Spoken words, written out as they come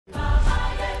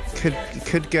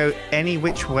could go any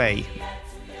which way,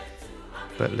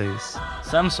 but lose.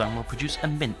 Samsung will produce a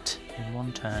mint in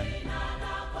 1 turn.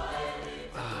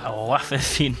 A wafer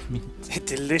thin mint.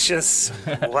 Delicious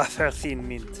wafer thin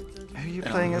mint. Who are you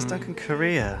playing as, Duncan?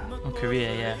 Korea. On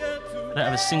Korea, yeah. I don't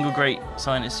have a single great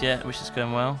scientist yet, which is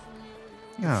going well.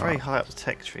 You're very high up the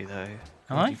tech tree, though.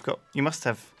 Am I? You must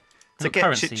have. To Got get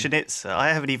currency. Chichen Itza, I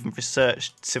haven't even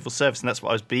researched civil service, and that's what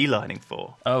I was beelining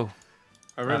for. Oh.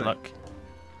 Oh, really? Luck.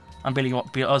 I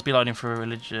was beelining for a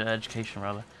religious education,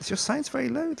 rather. Is your science very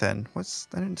low, then? I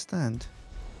don't understand.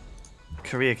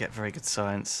 Korea get very good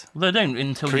science. Well, they don't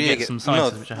until you get some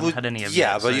sciences, which I haven't had any of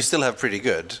Yeah, yet. but you still have pretty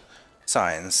good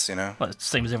science, you know. Well, it's the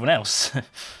same as everyone else.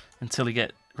 Until you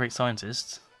get great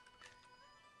scientists.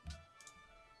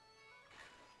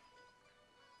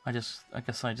 I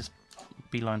guess I just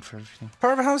beeline for everything.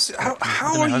 Parv,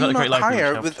 how are you not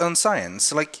higher on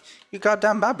science? Like, you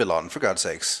goddamn Babylon, for God's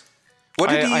sakes. What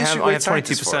did you use your great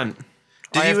scientists for?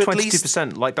 I have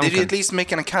 22%, like Duncan. Did you at least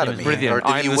make an academy? Brilliant. Or did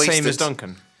I'm you the waste same it? as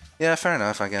Duncan. Yeah, fair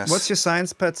enough, I guess. What's your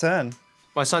science per turn?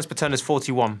 My science per turn is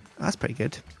 41. That's pretty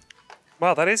good.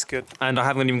 Wow, that is good. And I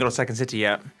haven't even got a second city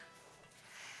yet.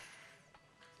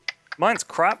 Mine's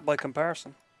crap by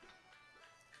comparison.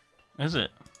 Is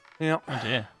it? Yeah. Oh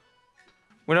dear.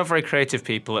 We're not very creative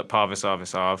people at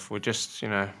Parv. We're just,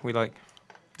 we like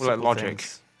logic.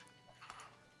 Things.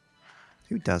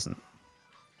 Who doesn't?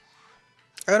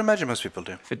 I would imagine most people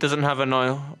do. If it doesn't have a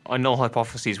null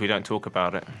hypothesis, we don't talk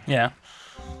about it. Yeah.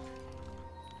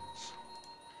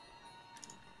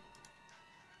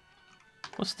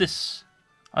 What's this?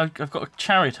 I've got a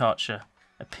chariot archer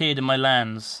appeared in my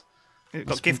lands. It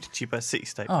got gifted to you by a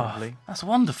city-state, Oh, probably. that's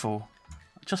wonderful.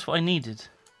 Just what I needed.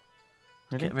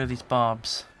 Really? Get rid of these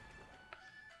barbs.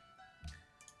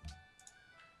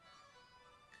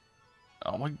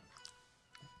 Oh my!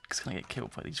 It's gonna get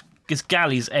killed by these. There's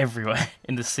galleys everywhere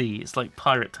in the sea. It's like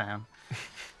pirate town.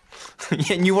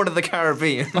 Yeah, and you wanted the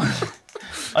Caribbean.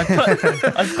 I've got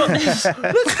this.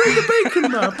 Let's try the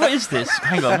bacon map. What is this?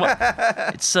 Hang on.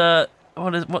 It's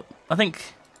what? I think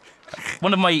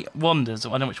one of my wonders. I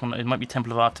don't know which one. It might be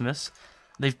Temple of Artemis.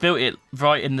 They've built it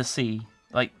right in the sea.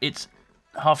 Like it's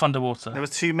half underwater. There was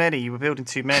too many. You were building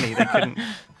too many. They couldn't.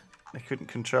 They couldn't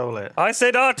control it. I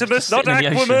said Artemis, not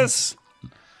Aquimus.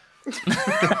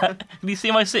 Can you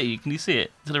see my city? Can you see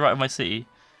it to the right of my city?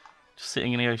 Just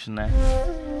sitting in the ocean there.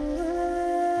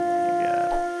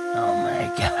 Oh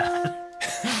my god!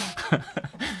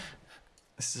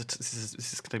 This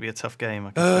is going to be a tough game.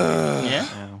 I can Yeah.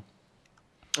 yeah.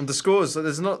 And the scores,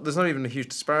 there's not even a huge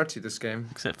disparity this game.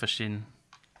 Except for Sjin.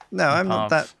 No, I'm not Parv.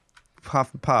 that far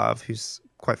from Parv, who's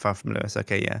quite far from Lewis.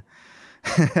 Okay, yeah.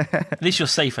 At least you're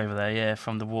safe over there, yeah,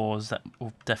 from the wars that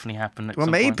will definitely happen. At Well,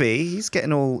 some maybe point. he's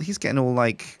getting all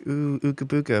like ooga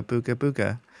booga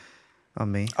booga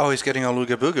on me. Oh, he's getting all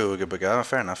ooga booga. Oh,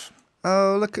 fair enough.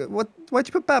 Oh, look at what! Why'd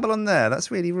you put Babylon there? That's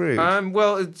really rude.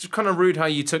 Well, it's kind of rude how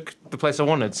you took the place I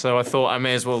wanted, so I thought I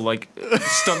may as well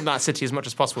stump that city as much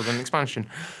as possible with an expansion.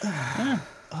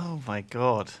 Oh my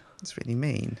god, that's really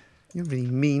mean. You're a really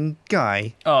mean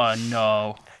guy. Oh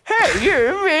no! Hey, you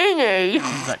meanie!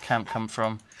 Where did that camp come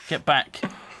from? Get back!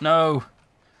 No!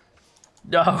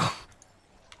 No!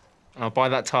 I'll buy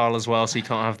that tile as well, so you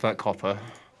can't have that copper.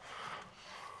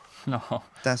 No!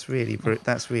 That's really rude.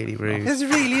 That's really rude. It's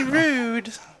really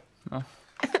rude. Oh,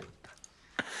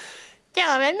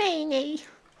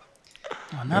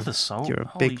 another salt. You're a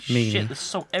Holy big meanie. shit! There's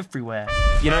salt everywhere.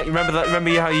 You remember that?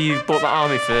 Remember how you bought that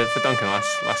army for Duncan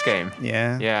last game?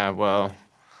 Yeah. Yeah. Well,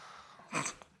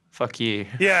 fuck you.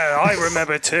 Yeah, I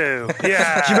remember too.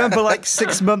 Yeah. Do you remember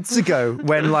 6 months ago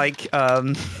when you ate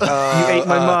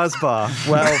my Mars bar?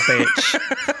 Well, bitch.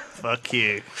 Fuck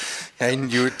you.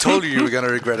 And you told you were going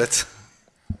to regret it.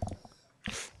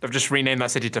 I've just renamed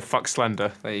that city to Fuck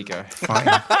Slender. There you go. Fine.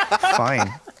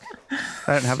 Fine.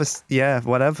 I don't have a... Yeah,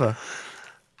 whatever.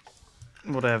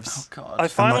 Whatevs. Oh god! I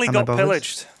finally am I got bothered?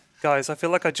 pillaged. Guys, I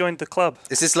feel like I joined the club.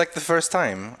 Is this like the first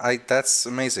time? That's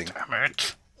amazing. Damn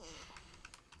it!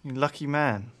 You lucky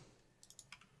man.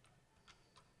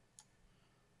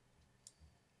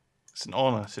 It's an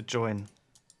honour to join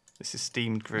this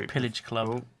esteemed group. Pillage club.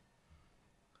 Oh.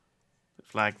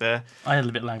 Flag there. I had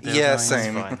a bit lag there. Yeah, as well.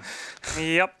 same. Fine.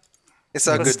 Yep. It's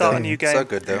all Let's good start though. a new It's game. all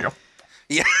good though.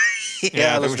 Yeah.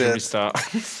 Yeah, let's we do should it. restart.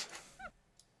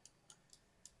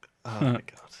 Oh my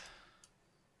god.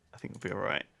 I think we'll be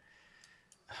alright.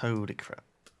 Holy crap.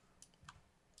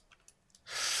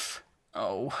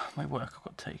 Oh, my work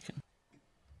got taken.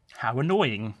 How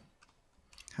annoying!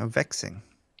 How vexing.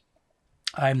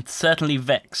 I'm certainly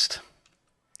vexed.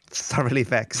 thoroughly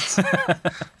vexed.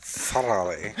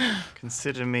 Thoroughly.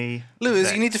 Consider me Lewis,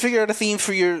 vexed. you need to figure out a theme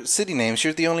for your city names.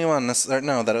 You're the only one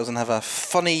that doesn't have a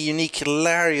funny, unique,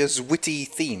 hilarious, witty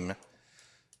theme.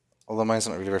 Although mine's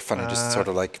not really very funny, just sort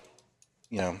of like,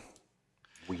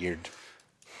 weird.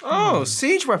 Oh,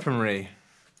 siege weaponry.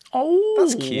 Oh,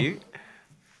 That's cute.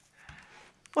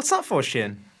 What's that for,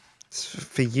 Sjin? It's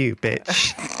for you, bitch.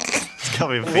 It's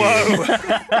coming for you.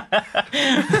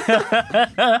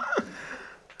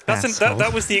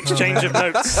 That was the exchange of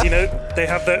notes. They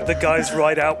have the guys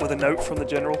ride out with a note from the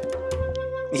general.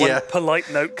 One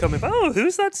polite note coming. Oh,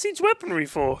 who's that siege weaponry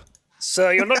for?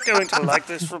 Sir, you're not going to like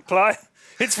this reply.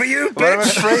 It's for you, bitch. Well, I'm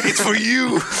afraid it's for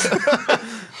you.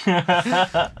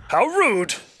 How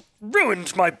rude.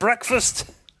 Ruined my breakfast.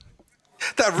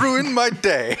 That ruined my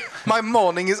day. My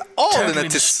morning is all in a totally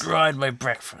destroyed my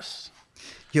breakfast.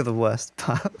 You're the worst,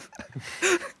 Parv.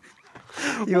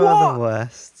 You are the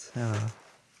worst. Oh.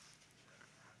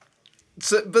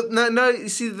 So, but no. You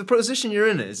see, the position you're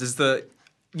in is that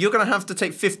you're going to have to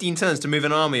take 15 turns to move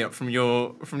an army up from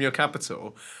your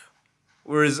capital,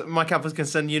 whereas my capital can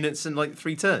send units in like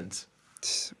 3 turns.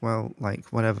 Well, like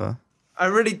whatever. I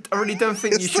really don't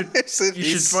think you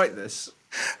should write this.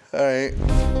 All right.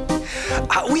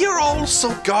 We are all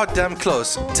so goddamn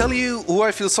close. Tell you who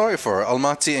I feel sorry for,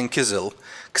 Almaty and Kizil,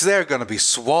 because they're going to be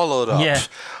swallowed up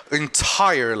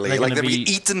entirely. They'll be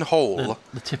eaten whole.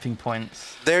 The tipping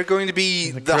points. They're going to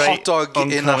be the hot dog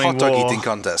in a hot dog eating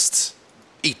contest.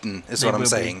 Eaten is what I'm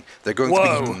saying. They're going to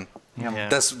be eaten. Yeah.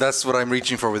 That's what I'm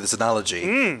reaching for with this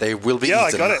analogy. They will be eaten.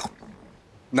 I got it.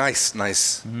 Nice.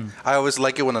 I always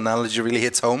like it when an analogy really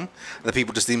hits home, that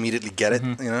people just immediately get it,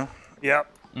 Yeah.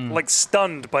 Like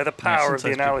stunned by the power of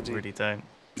the analogy. Really don't.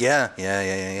 Yeah.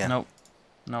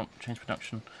 No, change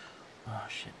production. Oh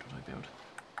shit, what do I build?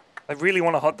 I really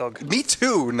want a hot dog. Me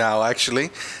too now, actually.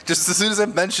 Just as soon as I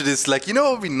mentioned it, it's like,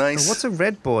 what would be nice? What's a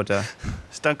red border?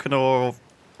 It's Duncan or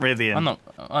Rithian. I'm not.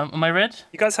 Am I red?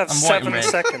 You guys have I'm white and 7 red.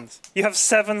 seconds. You have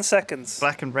 7 seconds.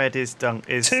 Black and red is 2 Black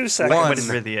seconds. and red is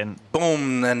Rithian.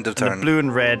 Boom, end of And turn. the blue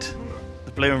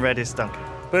and red is Duncan.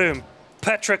 Boom.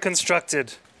 Petra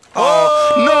constructed.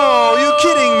 Oh, no, you're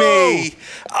kidding me.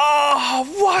 Oh,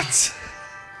 what?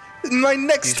 My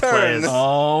next turn. players.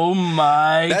 Oh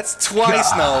my! That's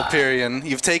twice now, Pyrion.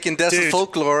 You've taken Desert Dude.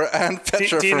 Folklore and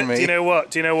Petra from me. Do you know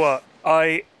what?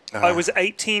 I was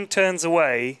 18 turns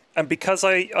away, and because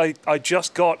I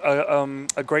just got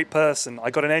a great person, I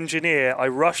got an engineer. I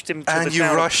rushed him to And the you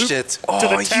town rushed of poop, it. to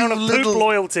Oh, the town of you poop little...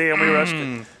 loyalty, and we rushed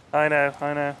it. I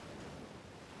know.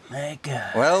 My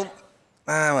God. Well,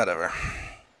 whatever.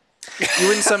 You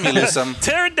win some, you lose some.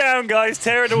 Tear it down, guys.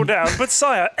 Tear it all down. But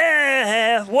sire,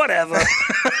 whatever.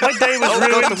 My day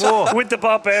was ruined with the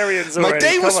barbarians already. My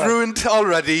day was Come on. ruined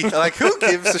already. Like, who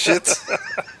gives a shit?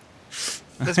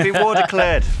 There's been war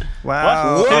declared.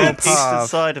 Wow. What? Oh, On the eastern Parv.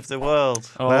 side of the world.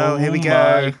 Well, here we go.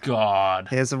 Oh my God.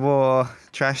 Here's a war.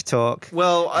 Trash talk.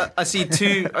 Well, I see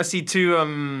two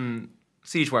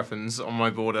siege weapons on my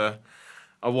border.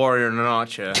 A warrior and an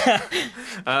archer.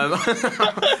 I'm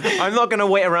not going to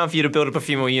wait around for you to build up a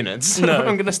few more units. No.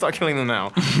 I'm going to start killing them now.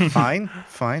 Fine.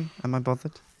 Am I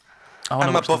bothered?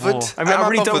 I'm not bothered. I mean, I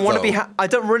really don't want to be. I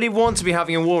don't really want to be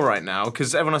having a war right now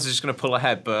because everyone else is just going to pull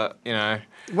ahead. But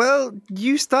Well,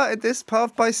 you started this,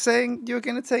 Parv, by saying you were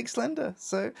going to take Slender.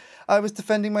 So I was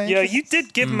defending my Yeah, interests. you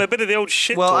did give him a bit of the old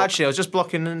shit Well, talk. actually, I was just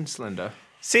blocking in Slender.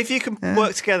 See if you can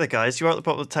work together, guys. You're at the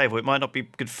bottom of the table. It might not be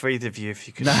good for either of you if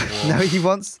you can. No, he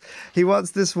wants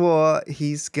this war.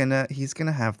 He's gonna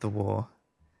have the war.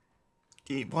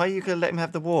 Why are you going to let him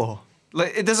have the war?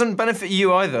 Like, it doesn't benefit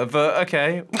you either. But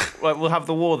okay, well, we'll have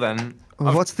the war then.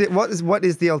 What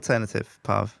is the alternative,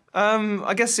 Parv?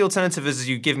 I guess the alternative is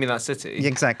you give me that city. Yeah,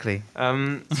 exactly.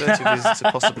 Alternative is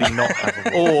to possibly not have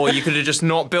a war. Or you could have just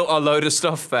not built a load of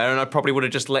stuff there, and I probably would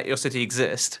have just let your city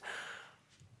exist.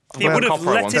 He would have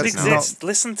copyright let one, it that's exist.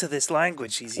 Listen to this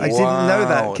language he's I using. didn't know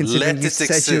that, Wow, considering let you it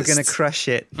said you were going to exist. crush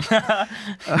it.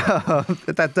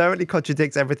 That directly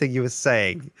contradicts everything you were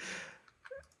saying.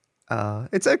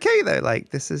 It's okay though.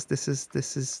 Like this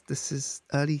is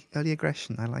early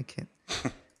aggression. I like it.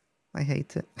 I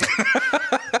hate it.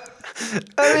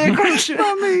 Early aggression,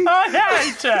 mummy. I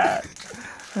hate it.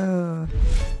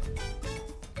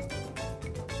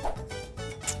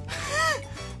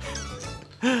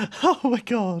 Oh my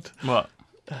God. What?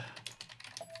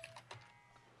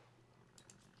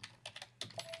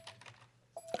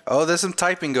 Oh, there's some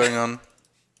typing going on.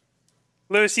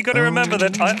 Lewis, you got to remember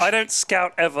that I don't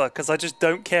scout ever because I just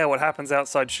don't care what happens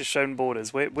outside Shoshone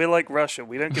borders. We're like Russia.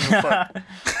 We don't give a fuck.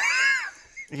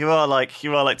 You are like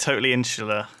totally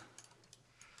insular.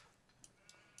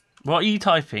 What are you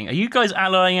typing? Are you guys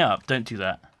allying up? Don't do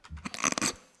that.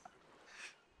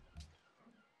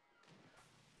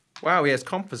 Wow, he has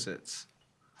composites.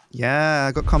 Yeah,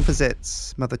 I got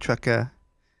composites, mother trucker.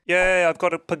 Yay, I've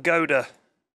got a pagoda.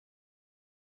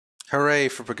 Hooray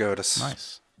for pagodas.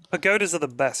 Nice. Pagodas are the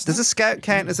best. Does a scout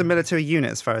count as a military unit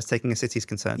as far as taking a city is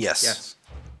concerned? Yes. Yes.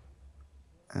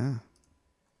 Oh.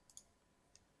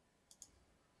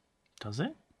 Does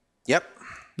it? Yep.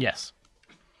 Yes.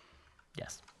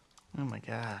 Yes. Oh my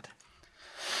god.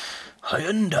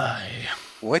 Hyundai.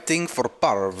 Waiting for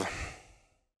Parv,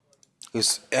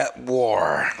 who's at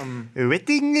war.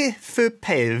 Waiting for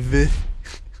Pev.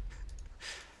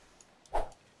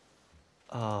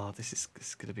 Oh, this is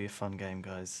going to be a fun game,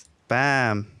 guys.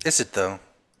 Bam. Is it though?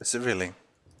 Is it really?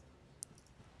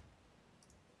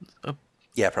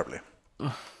 Yeah, probably.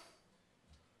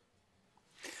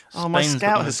 Oh, my Spain's got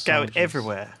scout no has scouted soldiers.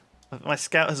 everywhere. My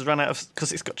scout has run out of...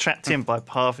 Because it's got trapped in by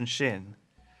Parv and Sjin.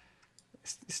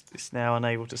 It's now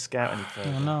unable to scout any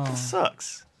further. Oh, no. This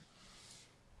sucks.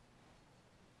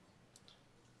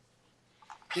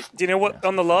 Do you know what?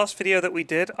 On the last video that we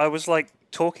did, I was like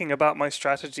talking about my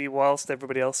strategy whilst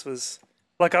everybody else was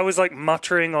like, I was like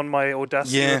muttering on my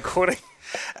Audacity recording.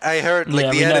 I heard like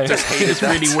Yeah, the we know. editors hated It's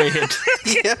that. really weird.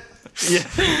 Yeah.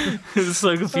 Yeah. It was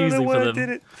so I don't know confusing why for I them. did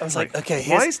it. I was like, okay,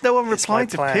 Why is no one here's my replying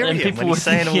to plan. Pyrion And people when he's were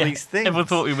saying all yeah, these things? Everyone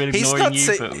thought we were He's ignoring not you,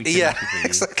 saying. but we Yeah, couldn't agree.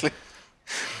 exactly.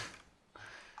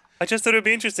 I just thought it would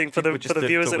be interesting for the Just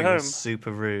viewers thought at we were home.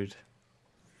 super rude.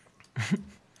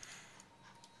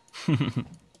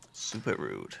 Super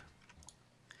rude.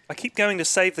 I keep going to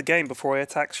save the game before I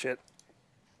attack shit.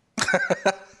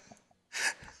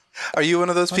 Are you one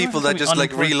of those Why do I people have to that be just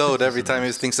like unemployed reload for every this?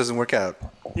 time things doesn't work out?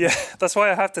 Yeah, that's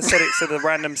why I have to set it so the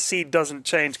random seed doesn't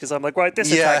change, because I'm like, right,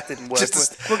 this Yeah, attack didn't work.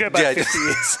 just- We'll go back yeah, 50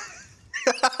 years.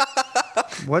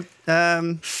 What?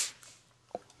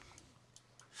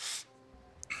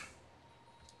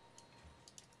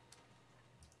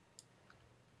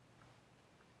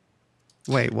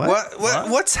 Wait, what?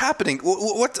 What's happening?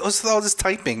 What's all this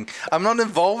typing? I'm not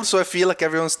involved, so I feel like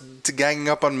everyone's ganging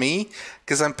up on me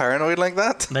because I'm paranoid like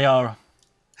that. They are.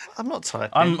 I'm not typing.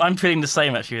 I'm feeling the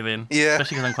same actually, then. Yeah.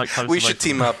 Especially because I'm quite close. We to should both of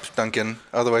team them. up, Duncan.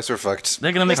 Otherwise, we're fucked.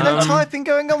 They're gonna make There's no typing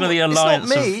going on. the It's not alliance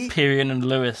me. of Pyrion and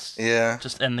Lewis. Yeah.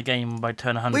 Just end the game by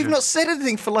turn 100. We've not said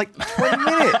anything for like 20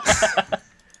 minutes.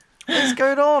 What's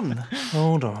going on?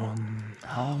 Hold on.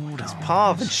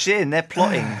 Parv and Sjin, they're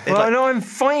plotting. They're Well, I like, know I'm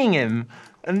fighting him,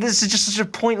 and this is just such a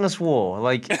pointless war.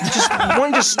 Like, just why don't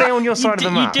you just stay on your side of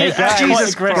the map? You did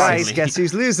Guys, quite guys, aggressively. guess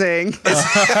who's losing?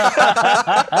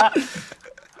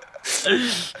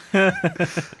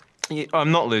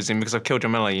 I'm not losing because I've killed your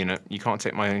melee unit. You can't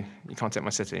take my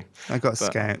city. I got a But-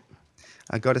 scout.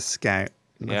 I got a scout.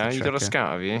 Mother Yeah, you got a trucker.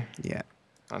 scout, have you? Yeah.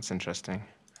 That's interesting.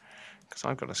 Because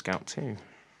I've got a scout too.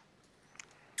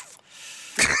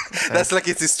 That's like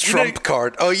it's his trump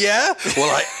card. Oh yeah? Well,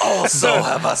 I also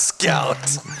have a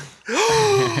scout.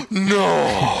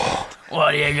 No.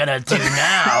 What are you gonna do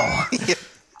now?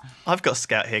 I've got a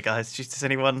scout here, guys. Does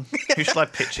anyone? Who shall I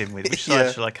pitch in with? Which Yeah.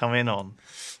 side shall I come in on?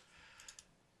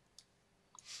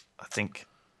 I think.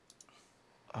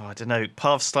 Oh, I don't know.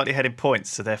 Parv's slightly ahead in points,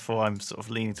 so therefore I'm sort of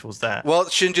leaning towards that. Well,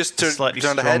 Shin just Slightly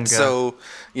turned ahead, stronger. so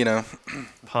you know.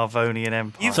 Parvonian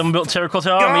Empire. Someone built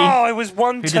terracotta Oh, army. I was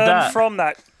one Who did turn that? from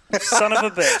that. Son of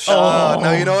a bitch. Oh,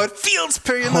 no, you know how it feels,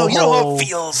 Pyrion. No, you know how it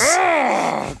feels.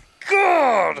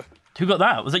 God! Who got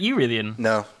that? Was that you, Rithian?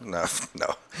 No.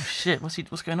 Oh, shit,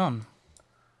 what's going on?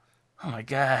 Oh my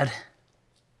god.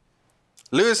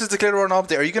 Lewis has declared war on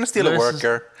Obdi. Are you going to steal Lewis a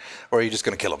worker, or are you just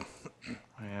going to kill him?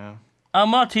 Yeah.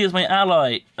 Marty is my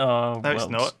ally. Oh, No, it's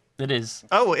not. It is.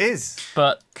 Oh, it is.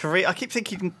 But Korea. I keep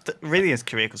thinking Rithian's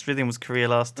Korea because Rithian was Korea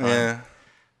last time. Yeah.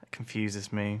 That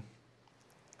confuses me.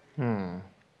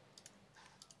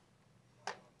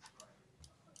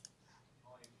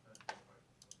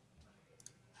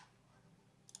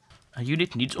 a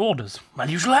unit needs orders. Well,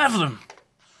 you shall have them.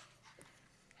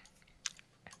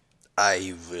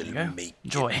 I will Go. make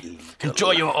Enjoy. it legal.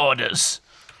 Enjoy your orders.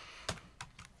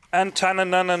 And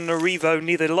Tananana Narivo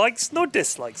neither likes nor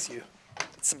dislikes you.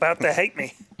 It's about to hate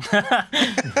me.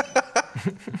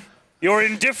 Your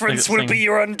indifference will be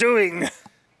your undoing.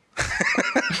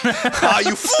 Ah,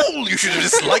 you fool! You should have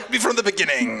disliked me from the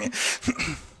beginning.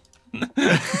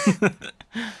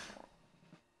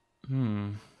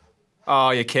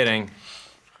 Oh, you're kidding.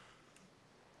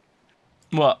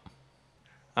 What?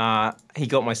 He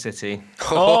got my city.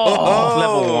 Oh,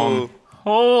 Level 1.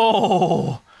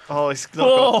 oh, Oh, he's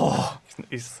not.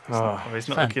 He's not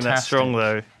looking that Fantastic. strong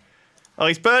though. Oh,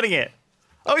 he's burning it.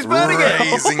 Oh, he's burning it!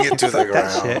 razing it to the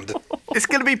ground. It's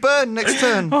gonna be burned next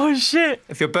turn. Oh shit!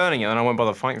 If you're burning it, then I won't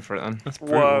bother fighting for it then.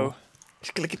 Whoa.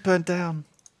 It's gonna get burned down.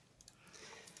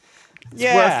 It's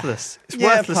Yeah. worthless. It's Yeah,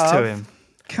 worthless to Parv. him.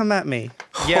 Come at me.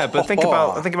 Yeah, but think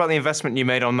about the investment you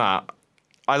made on that.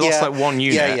 I lost like 1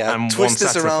 unit and Twist one this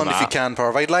setter for around if you that. can,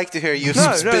 Parv. I'd like to hear you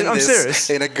No, spin I'm this serious.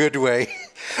 in a good way.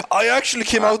 I actually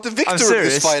came out the victor of this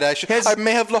serious. fight. I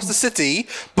may have lost the city,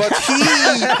 but he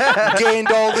gained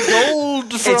all the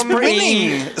gold from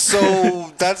winning.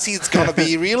 So he's gonna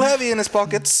be real heavy in his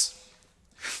pockets.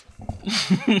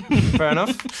 Fair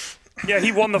enough. Yeah,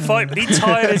 he won the fight, but he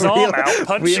tired his arm out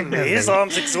punching me. His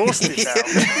arm's exhausted now.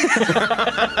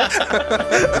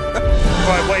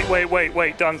 Right,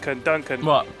 wait, Duncan.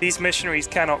 What? These missionaries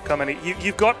cannot come any.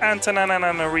 You've got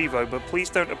Antananarivo, but please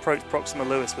don't approach Proxima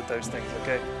Lewis with those things,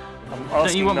 okay? I'm asking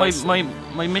Don't you want nicely.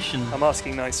 my mission? I'm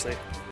asking nicely.